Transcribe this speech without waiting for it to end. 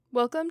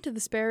Welcome to the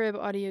Spare Rib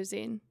audio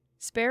zine.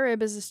 Spare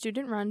Rib is a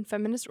student-run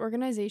feminist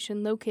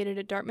organization located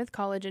at Dartmouth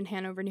College in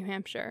Hanover, New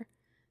Hampshire.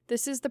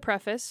 This is the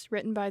preface,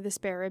 written by the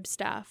Spare Rib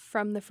staff,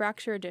 from the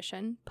Fracture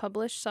edition,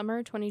 published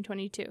summer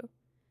 2022.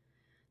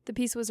 The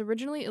piece was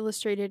originally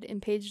illustrated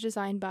and page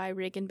designed by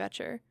Reagan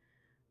Betcher,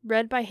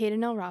 read by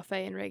Hayden L.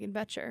 Raffe and Reagan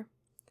Betcher.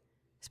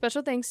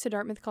 Special thanks to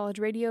Dartmouth College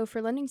Radio for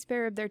lending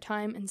Spare Rib their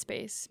time and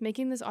space,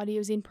 making this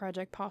audio zine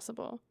project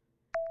possible.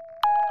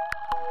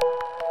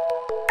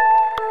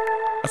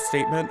 A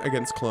statement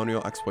against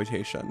colonial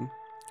exploitation.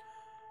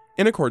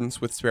 In accordance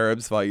with Spare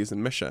Rib's values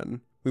and mission,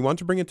 we want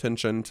to bring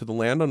attention to the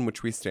land on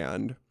which we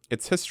stand,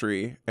 its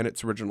history, and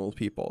its original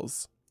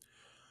peoples.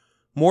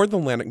 More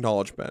than land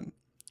acknowledgement,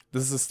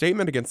 this is a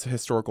statement against a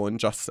historical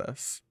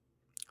injustice.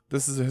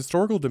 This is a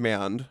historical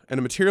demand and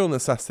a material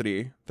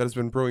necessity that has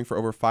been brewing for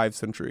over 5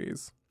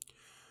 centuries.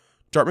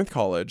 Dartmouth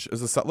College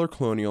is a settler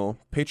colonial,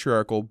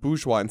 patriarchal,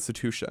 bourgeois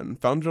institution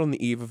founded on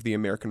the eve of the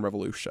American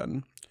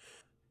Revolution.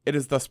 It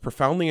is thus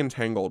profoundly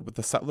entangled with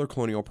the settler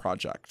colonial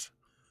project.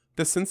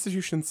 This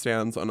institution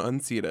stands on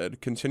unceded,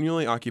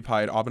 continually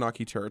occupied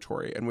Abenaki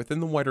territory, and within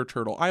the wider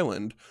Turtle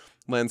Island,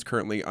 lands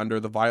currently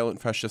under the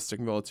violent fascistic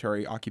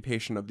military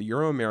occupation of the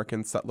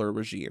Euro-American settler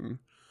regime.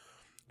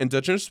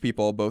 Indigenous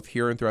people, both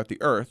here and throughout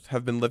the earth,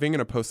 have been living in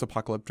a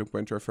post-apocalyptic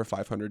winter for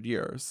 500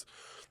 years.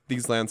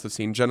 These lands have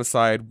seen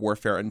genocide,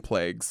 warfare, and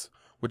plagues,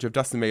 which have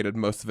decimated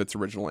most of its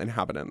original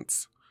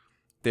inhabitants.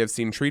 They have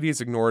seen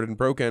treaties ignored and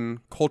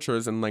broken,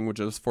 cultures and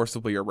languages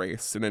forcibly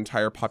erased, and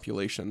entire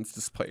populations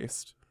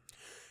displaced.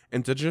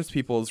 Indigenous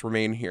peoples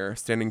remain here,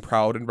 standing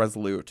proud and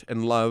resolute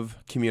in love,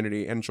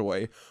 community, and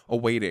joy,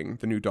 awaiting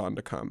the new dawn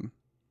to come.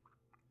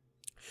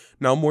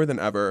 Now more than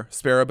ever,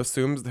 Spare Rib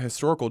assumes the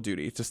historical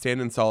duty to stand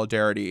in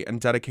solidarity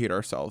and dedicate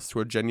ourselves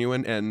to a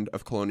genuine end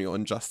of colonial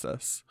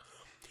injustice.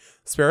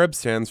 Spare Rib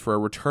stands for a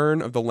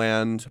return of the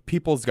land,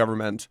 people's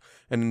government,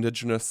 and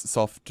Indigenous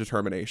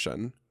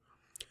self-determination.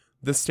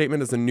 This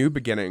statement is a new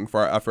beginning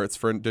for our efforts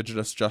for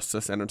Indigenous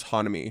justice and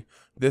autonomy.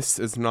 This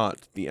is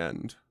not the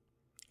end.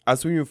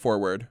 As we move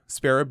forward,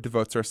 Spare Rib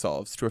devotes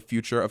ourselves to a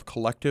future of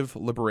collective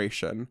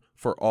liberation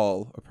for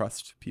all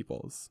oppressed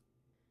peoples.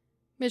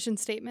 Mission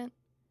statement.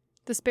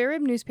 The Spare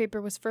Rib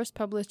newspaper was first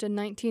published in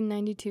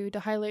 1992 to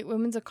highlight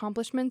women's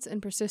accomplishments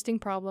and persisting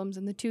problems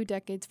in the 2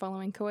 decades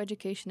following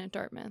coeducation at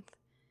Dartmouth.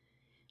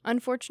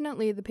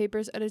 Unfortunately, the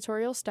paper's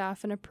editorial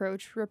staff and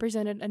approach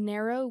represented a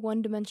narrow,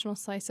 one-dimensional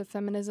slice of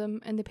feminism,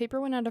 and the paper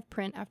went out of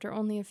print after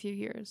only a few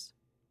years.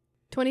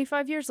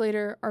 25 years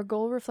later, our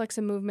goal reflects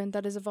a movement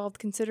that has evolved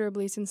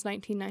considerably since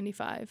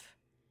 1995.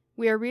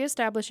 We are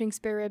re-establishing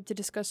Spare Rib to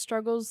discuss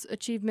struggles,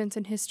 achievements,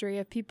 and history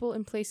of people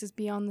and places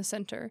beyond the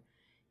center,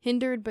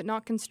 hindered but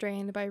not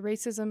constrained by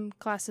racism,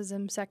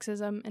 classism,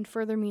 sexism, and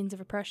further means of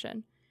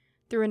oppression,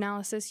 through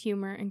analysis,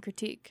 humor, and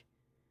critique.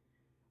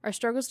 Our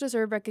struggles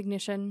deserve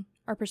recognition,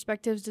 our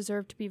perspectives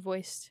deserve to be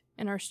voiced,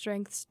 and our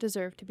strengths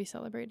deserve to be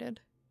celebrated.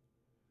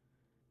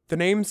 The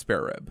name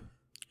Spare Rib.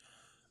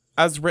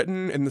 As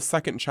written in the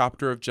 2nd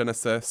chapter of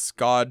Genesis,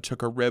 God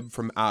took a rib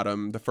from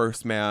Adam, the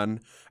first man,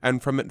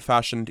 and from it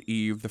fashioned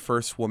Eve, the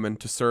first woman,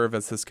 to serve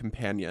as his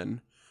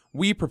companion.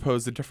 We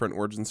propose a different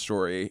origin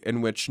story,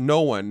 in which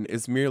no one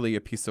is merely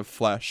a piece of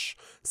flesh,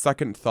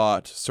 second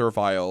thought,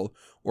 servile,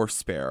 or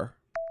spare.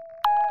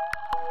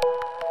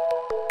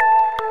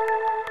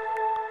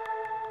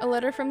 A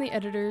letter from the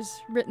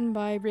editors, written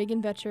by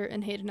Reagan Betcher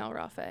and Hayden L.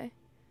 Raffe.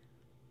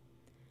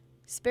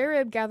 Spare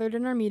Rib gathered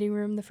in our meeting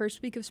room the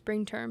first week of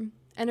spring term,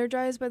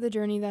 energized by the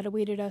journey that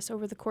awaited us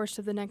over the course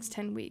of the next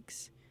 10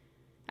 weeks.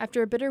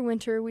 After a bitter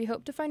winter, we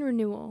hoped to find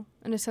renewal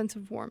and a sense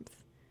of warmth.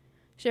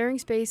 Sharing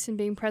space and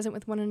being present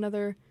with one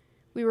another,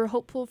 we were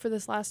hopeful for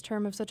this last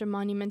term of such a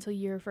monumental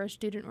year for our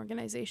student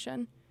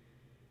organization.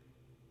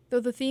 Though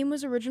the theme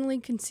was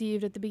originally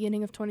conceived at the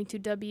beginning of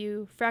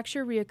 22W,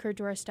 fracture reoccurred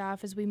to our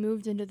staff as we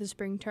moved into the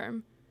spring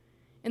term.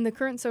 In the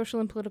current social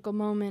and political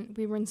moment,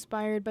 we were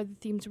inspired by the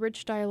theme's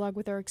rich dialogue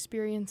with our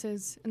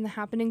experiences and the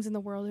happenings in the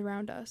world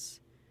around us.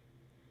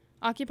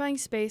 Occupying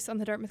space on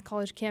the Dartmouth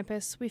College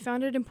campus, we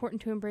found it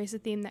important to embrace a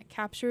theme that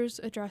captures,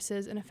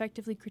 addresses, and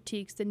effectively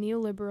critiques the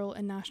neoliberal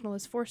and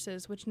nationalist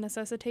forces which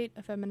necessitate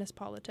a feminist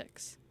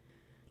politics.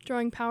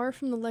 Drawing power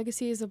from the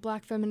legacies of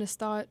Black feminist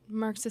thought,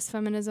 Marxist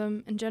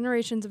feminism, and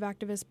generations of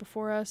activists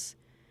before us,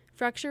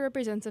 Fracture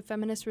represents a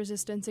feminist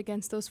resistance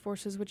against those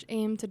forces which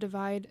aim to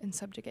divide and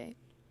subjugate.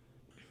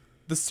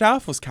 The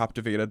staff was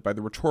captivated by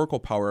the rhetorical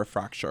power of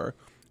Fracture,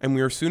 and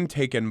we were soon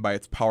taken by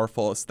its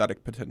powerful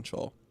aesthetic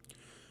potential.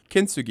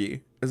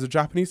 Kintsugi is a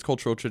Japanese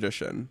cultural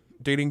tradition,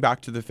 dating back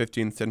to the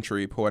 15th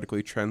century,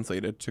 poetically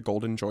translated to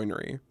golden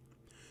joinery.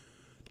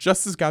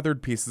 Just as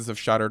gathered pieces of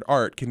shattered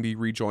art can be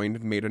rejoined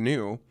and made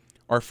anew,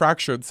 our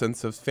fractured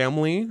sense of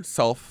family,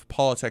 self,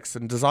 politics,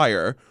 and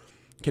desire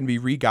can be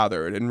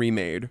regathered and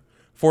remade,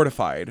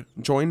 fortified,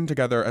 joined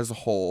together as a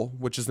whole,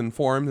 which is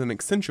informed and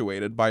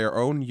accentuated by our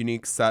own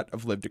unique set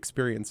of lived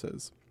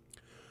experiences.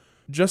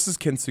 Just as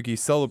Kintsugi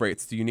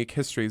celebrates the unique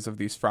histories of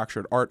these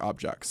fractured art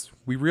objects,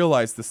 we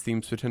realize this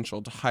theme's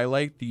potential to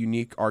highlight the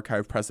unique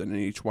archive present in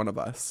each one of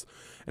us,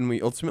 and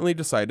we ultimately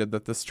decided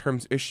that this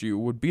term's issue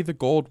would be the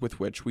gold with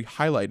which we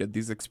highlighted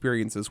these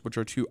experiences which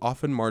are too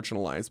often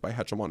marginalized by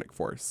hegemonic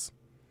force.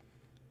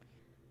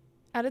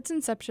 At its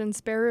inception,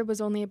 Spare Rib was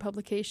only a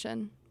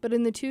publication, but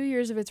in the 2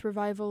 years of its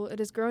revival, it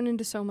has grown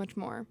into so much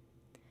more.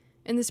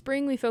 In the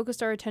spring, we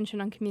focused our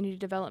attention on community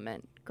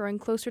development, growing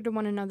closer to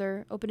one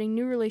another, opening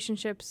new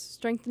relationships,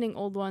 strengthening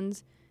old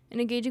ones, and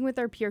engaging with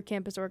our peer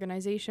campus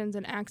organizations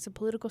and acts of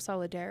political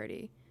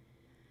solidarity.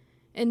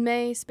 In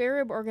May, Spare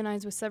Rib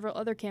organized with several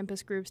other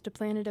campus groups to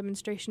plan a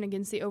demonstration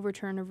against the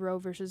overturn of Roe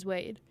v.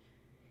 Wade.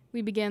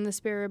 We began the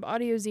Spare Rib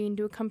audio zine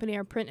to accompany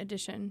our print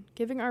edition,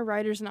 giving our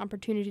writers an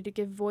opportunity to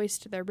give voice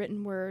to their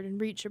written word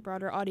and reach a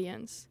broader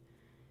audience.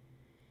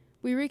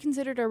 We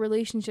reconsidered our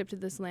relationship to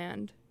this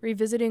land,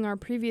 revisiting our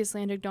previous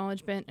land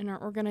acknowledgement and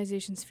our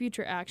organization's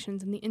future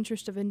actions in the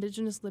interest of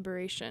Indigenous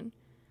liberation.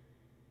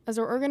 As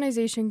our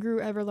organization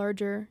grew ever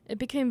larger, it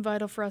became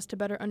vital for us to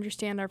better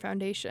understand our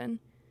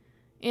foundation,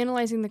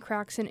 analyzing the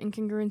cracks and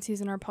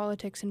incongruencies in our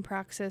politics and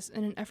praxis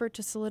in an effort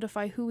to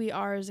solidify who we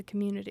are as a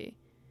community.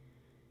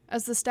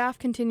 As the staff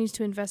continues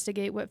to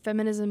investigate what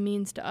feminism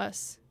means to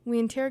us, we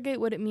interrogate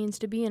what it means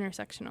to be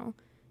intersectional,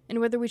 and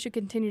whether we should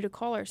continue to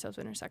call ourselves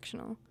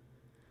intersectional.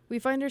 We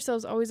find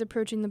ourselves always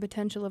approaching the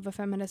potential of a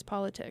feminist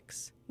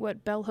politics,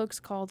 what bell hooks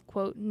called,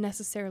 quote,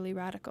 necessarily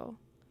radical.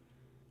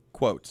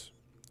 Quote,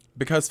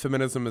 because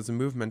feminism is a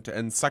movement to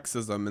end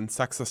sexism and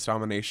sexist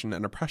domination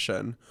and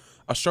oppression,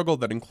 a struggle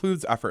that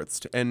includes efforts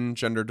to end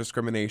gender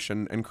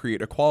discrimination and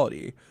create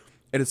equality,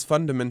 it is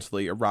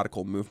fundamentally a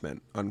radical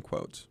movement,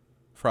 unquote.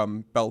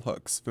 From Bell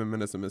Hooks,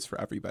 Feminism is for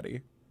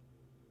Everybody.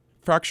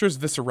 Fracture's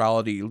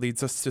viscerality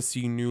leads us to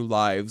see new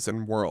lives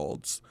and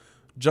worlds.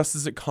 Just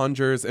as it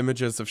conjures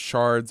images of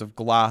shards of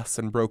glass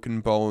and broken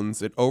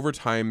bones, it over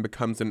time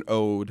becomes an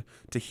ode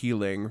to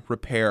healing,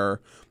 repair,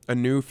 a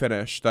new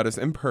finish that is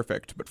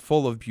imperfect but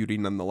full of beauty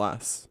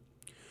nonetheless.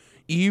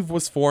 Eve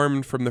was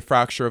formed from the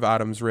fracture of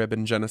Adam's rib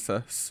in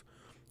Genesis.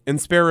 In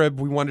Spare Rib,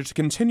 we wanted to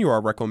continue our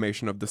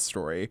reclamation of this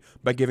story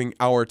by giving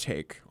our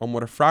take on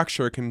what a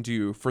fracture can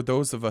do for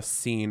those of us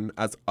seen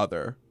as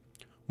other.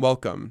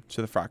 Welcome to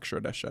the Fracture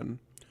Edition.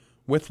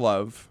 With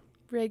love,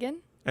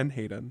 Reagan and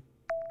Hayden.